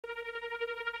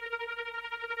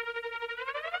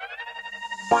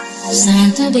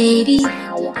Santa baby,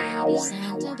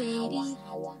 Santa baby,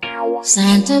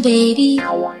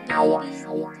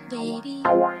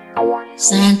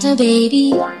 Santa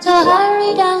baby, so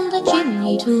hurry down the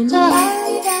chimney tonight. So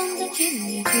hurry down the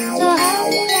chimney tonight. So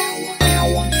hurry down the chimney.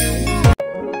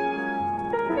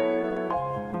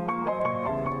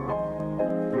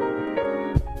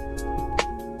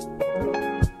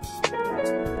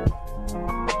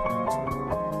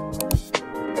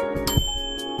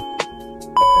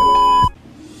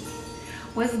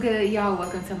 What's good, y'all?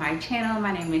 Welcome to my channel.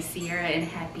 My name is Sierra and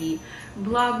happy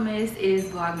Vlogmas. It is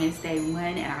Vlogmas day 1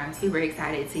 and I'm super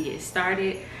excited to get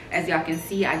started. As y'all can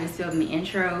see, I just filmed the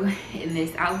intro in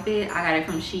this outfit. I got it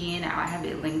from Shein. I'll have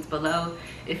it linked below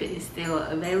if it is still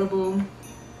available.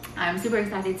 I'm super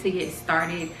excited to get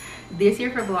started this year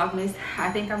for Vlogmas.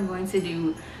 I think I'm going to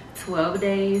do 12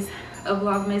 days of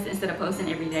Vlogmas instead of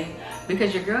posting every day,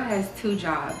 because your girl has 2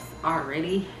 jobs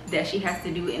already that she has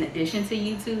to do in addition to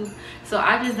YouTube. So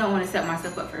I just don't want to set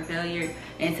myself up for failure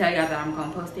and tell y'all that I'm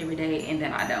gonna post every day and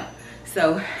then I don't.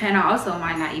 So, and I also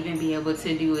might not even be able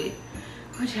to do it.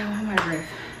 What y'all, I'm out of breath.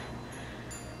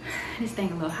 This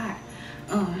thing a little hot.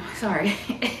 Sorry.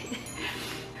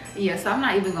 Yeah, so I'm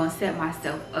not even gonna set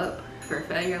myself up for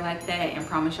failure like that and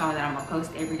promise y'all that I'm gonna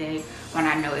post every day when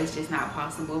I know it's just not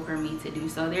possible for me to do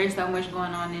so. There's so much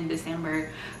going on in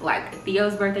December. Like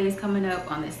Theo's birthday is coming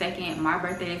up on the 2nd, my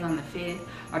birthday is on the 5th,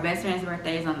 our best friend's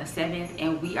birthday is on the 7th,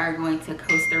 and we are going to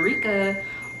Costa Rica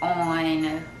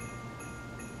on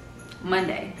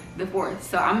Monday the 4th.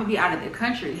 So I'm gonna be out of the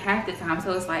country half the time,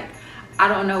 so it's like I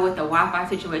don't know what the Wi-Fi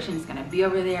situation is gonna be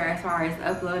over there as far as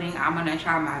uploading. I'm gonna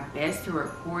try my best to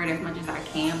record as much as I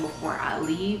can before I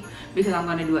leave, because I'm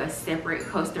gonna do a separate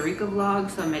Costa Rica vlog.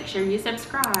 So make sure you're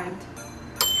subscribed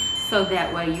so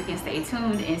that way you can stay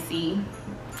tuned and see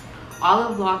all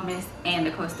of Vlogmas and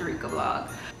the Costa Rica vlog.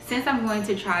 Since I'm going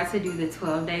to try to do the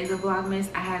 12 days of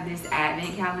Vlogmas, I have this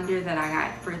advent calendar that I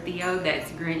got for Theo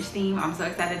that's Grinch theme. I'm so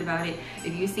excited about it.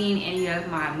 If you've seen any of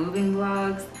my moving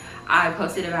vlogs, I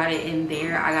posted about it in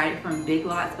there. I got it from Big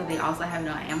Lots, but they also have it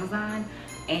on Amazon.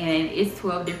 And it's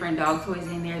 12 different dog toys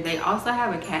in there. They also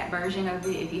have a cat version of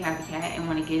it. If you have a cat and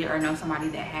want to get it or know somebody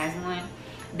that has one,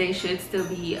 they should still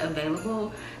be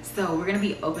available. So we're going to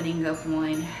be opening up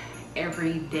one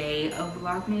every day of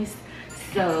Vlogmas.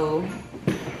 So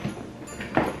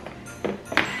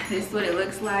this is what it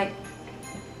looks like.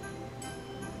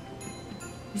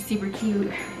 It's super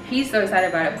cute. He's so excited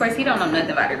about it. Of course, he don't know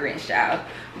nothing about the Grinch, child,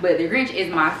 but the Grinch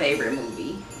is my favorite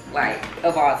movie, like,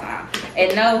 of all time.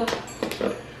 And no,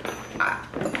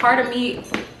 part of me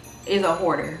is a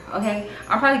hoarder, okay?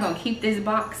 I'm probably gonna keep this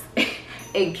box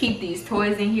and keep these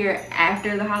toys in here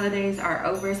after the holidays are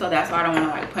over. So that's why I don't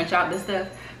want to like punch out this stuff,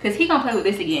 because he gonna play with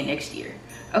this again next year,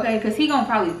 okay? Because he gonna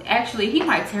probably, actually, he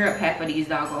might tear up half of these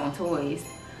doggone toys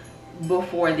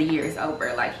before the year is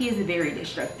over. Like, he is very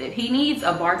destructive. He needs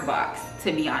a bark box,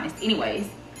 to be honest. Anyways,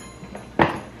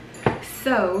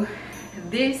 so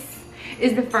this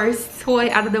is the first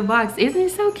toy out of the box. Isn't it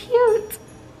so cute?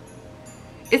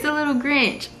 It's a little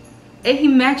Grinch and he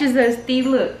matches us.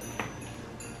 Look,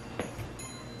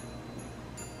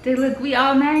 look, we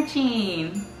all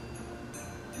matching.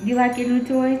 You like your new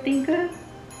toy, Tinka?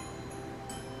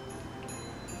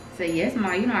 So yes,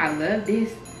 Ma, you know I love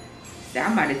this. So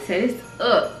I'm about to tear this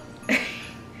up.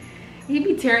 He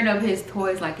be tearing up his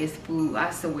toys like it's food.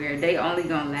 I swear, they only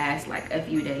gonna last like a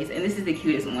few days, and this is the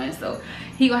cutest one. So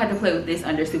he gonna have to play with this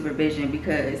under supervision,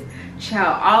 because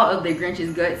child, all of the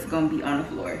Grinch's guts gonna be on the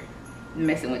floor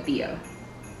messing with Theo.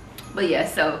 But yeah,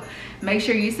 so make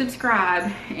sure you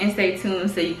subscribe and stay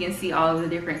tuned so you can see all of the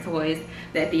different toys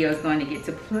that Theo's going to get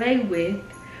to play with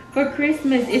for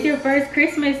Christmas. It's your first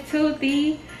Christmas too,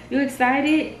 Theo. You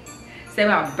excited? So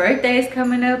my birthday is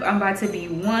coming up. I'm about to be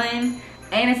 1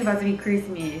 and it's about to be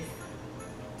Christmas.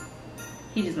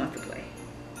 He just wants to play.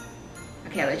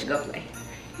 Okay, I'll let you go play.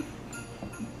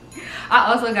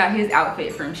 I also got his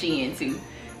outfit from Shein too,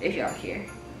 if y'all care.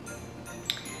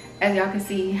 As y'all can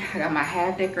see, I got my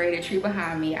half decorated tree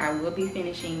behind me. I will be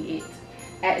finishing it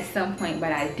at some point,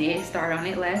 but I did start on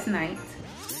it last night.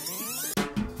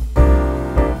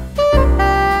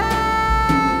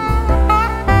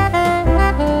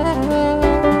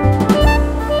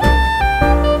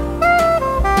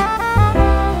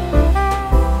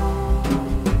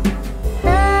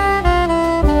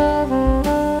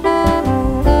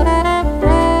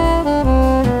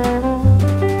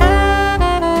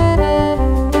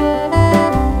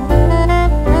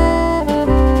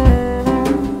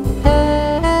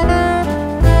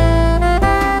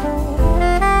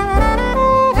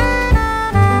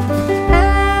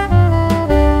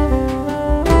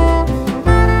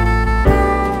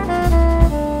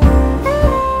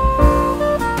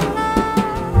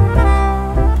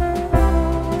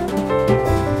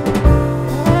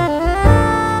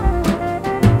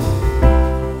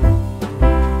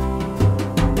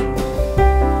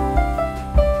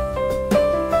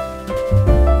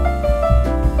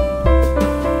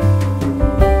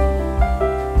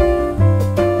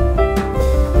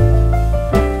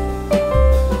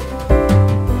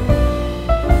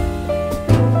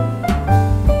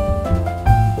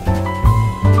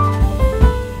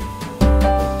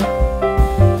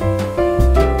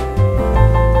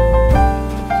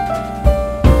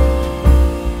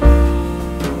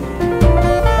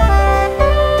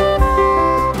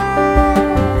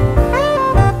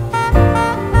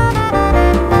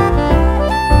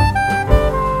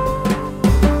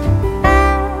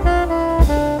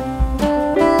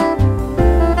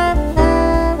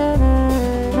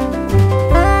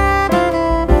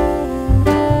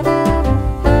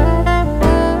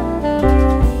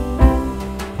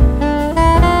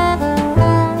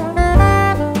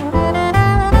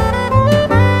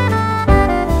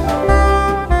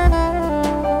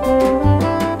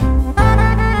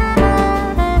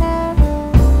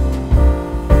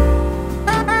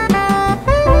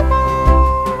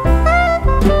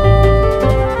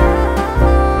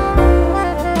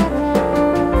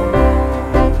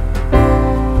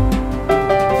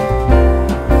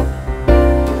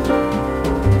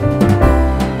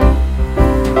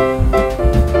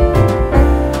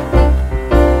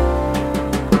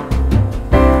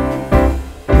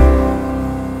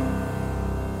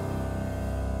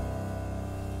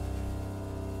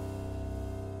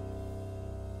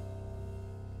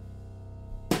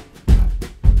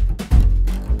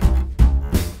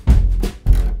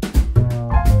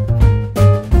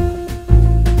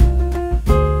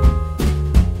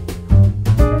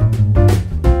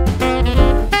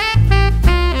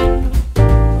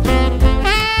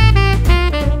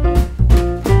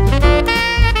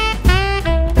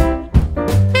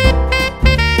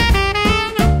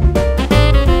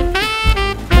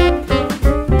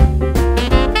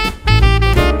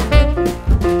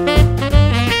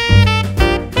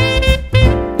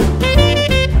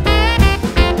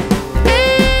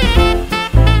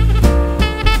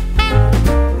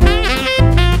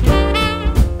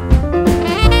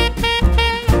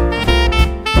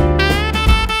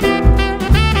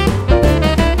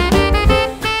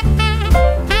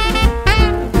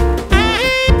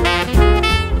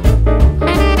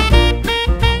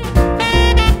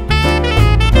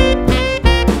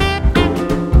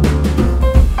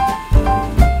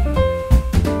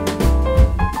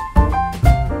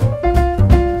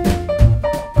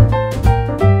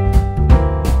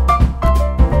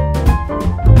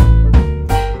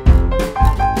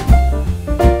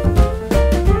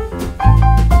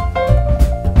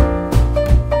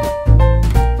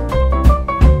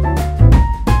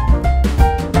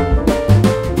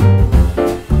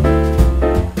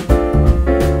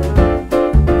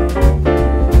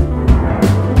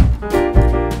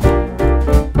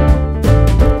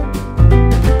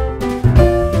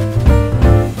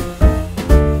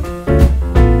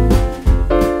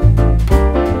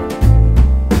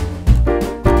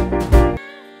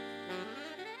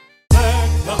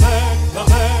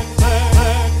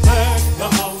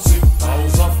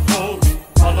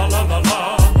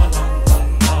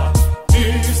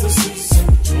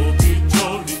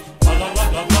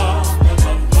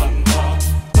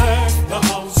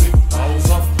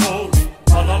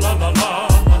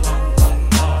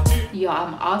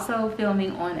 also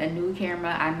filming on a new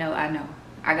camera. I know.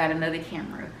 I got another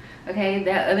camera. Okay,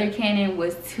 that other Canon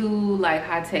was too like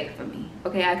high tech for me.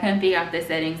 Okay, I couldn't figure out the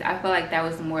settings. I feel like that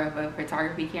was more of a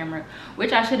photography camera,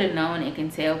 which I should have known and can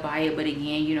tell by it. But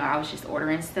again, you know, I was just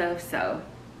ordering stuff, so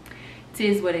it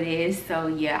is what it is. So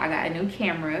yeah, I got a new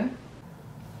camera.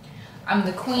 I'm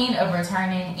the queen of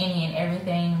returning any and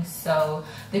everything. So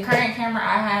the current camera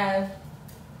I have,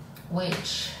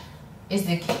 which is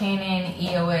the Canon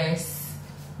EOS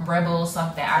Rebel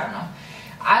something, I don't know.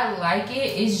 I like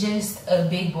it. It's just a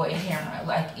big boy camera.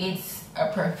 Like, it's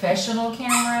a professional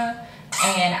camera,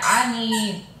 and I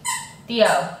need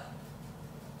Theo.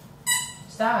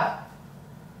 Stop.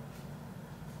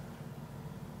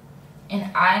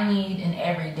 And I need an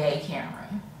everyday camera.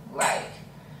 Like,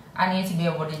 I need to be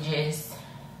able to just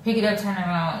pick it up, turn it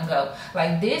on, and go.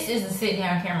 Like, this is a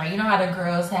sit-down camera. You know how the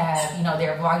girls have, you know,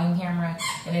 their vlogging camera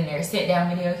and then their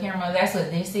sit-down video camera? That's what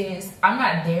this is. I'm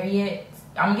not there yet.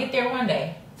 I'm gonna get there one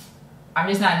day. I'm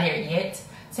just not there yet.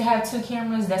 To have two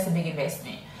cameras, that's a big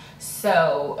investment.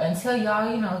 So until y'all,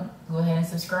 you know, go ahead and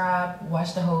subscribe,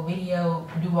 watch the whole video,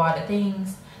 do all the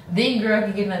things, then girl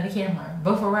can get another camera.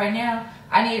 But for right now,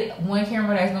 I need one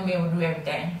camera that's gonna be able to do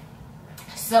everything.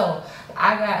 So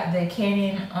I got the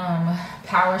Canon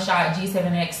PowerShot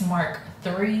G7X Mark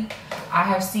III. I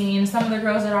have seen some of the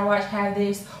girls that I watch have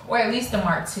this, or at least the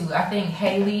Mark II. I think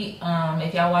Haley,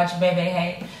 if y'all watch Bebe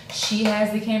Hey, she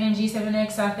has the Canon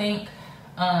G7X, I think.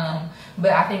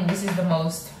 But I think this is the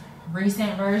most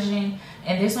recent version,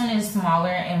 and this one is smaller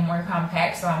and more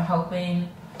compact, so I'm hoping,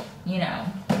 you know,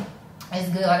 it's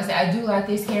good. Like I said, I do like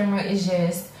this camera. It's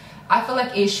just, I feel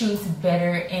like it shoots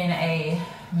better in a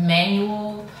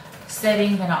manual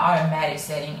setting than an automatic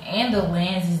setting, and the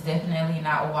lens is definitely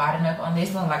not wide enough on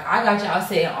this one. Like, I got y'all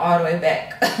sitting all the way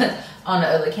back on the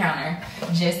other counter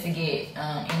just to get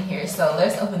in here. So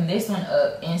let's open this one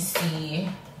up and see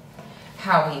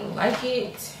how we like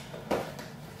it,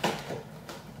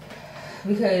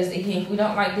 because again, if we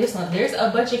don't like this one, there's a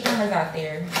bunch of cameras out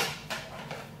there.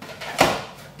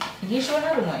 Get you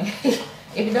another one.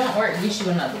 If it don't work, get you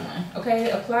another one.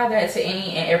 Okay, apply that to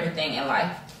any and everything in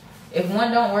life. If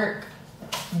one don't work,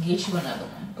 get you another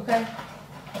one. Okay.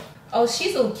 Oh,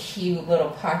 she's a cute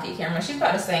little pocket camera. She's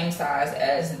about the same size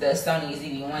as the Sony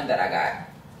ZV-1 that I got.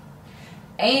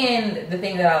 And the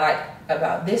thing that I like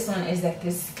about this one is that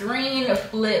the screen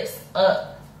flips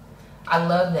up. I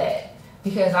love that,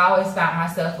 because I always found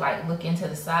myself like looking to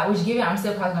the side, which given I'm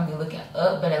still probably gonna be looking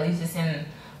up, but at least it's in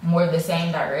more the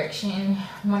same direction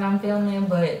when I'm filming.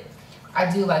 But I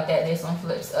do like that this one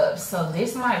flips up. So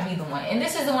this might be the one, and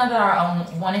this is the one that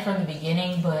I wanted from the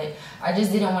beginning, but I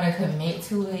just didn't want to commit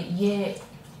to it yet.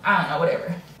 I don't know,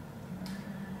 whatever.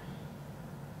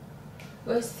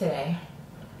 What's today?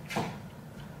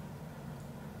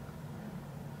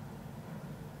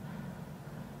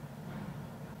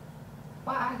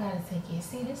 Why I gotta take it?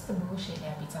 See, this is the bullshit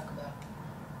that we talk about.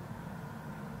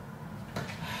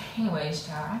 Anyways,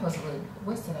 child, I'm supposed to look.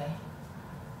 What's today?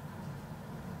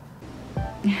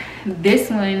 This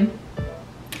one,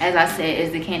 as I said,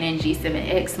 is the Canon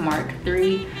G7X Mark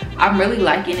III. I'm really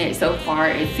liking it so far.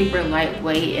 It's super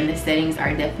lightweight, and the settings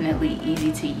are definitely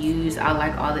easy to use. I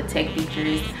like all the tech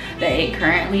features that it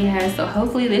currently has. So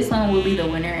hopefully this one will be the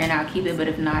winner and I'll keep it. But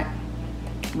if not,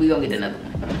 we gonna get another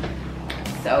one.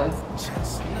 So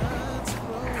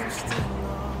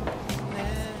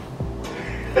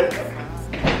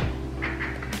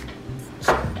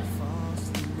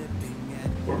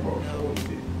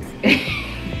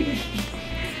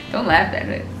don't laugh at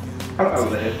it. I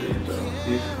laughed at it though.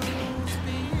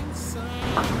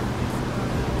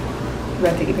 You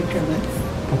about to take a picture of us?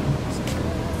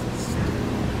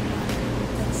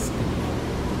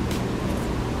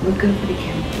 Look good for the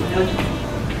camera.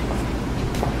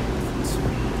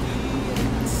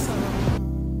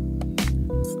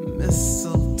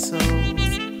 Mistletoe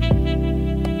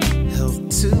help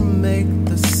to make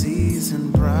the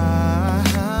season bright.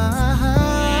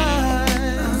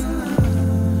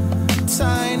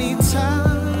 Tiny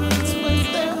tots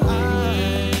with their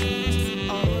eyes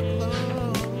all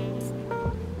aglow.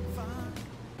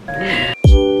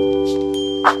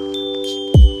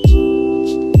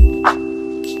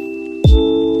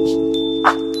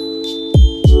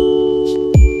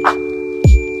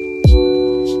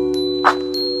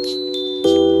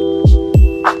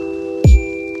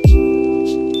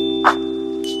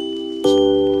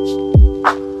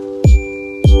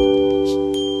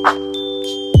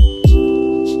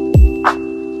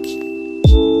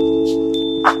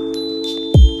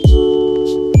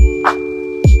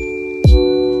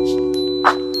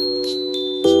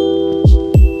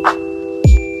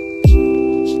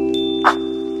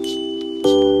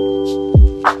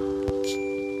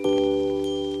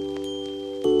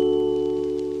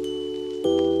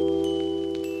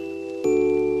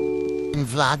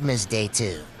 Vlogmas Day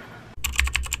 2.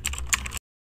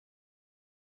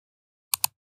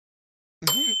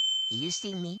 You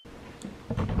see me?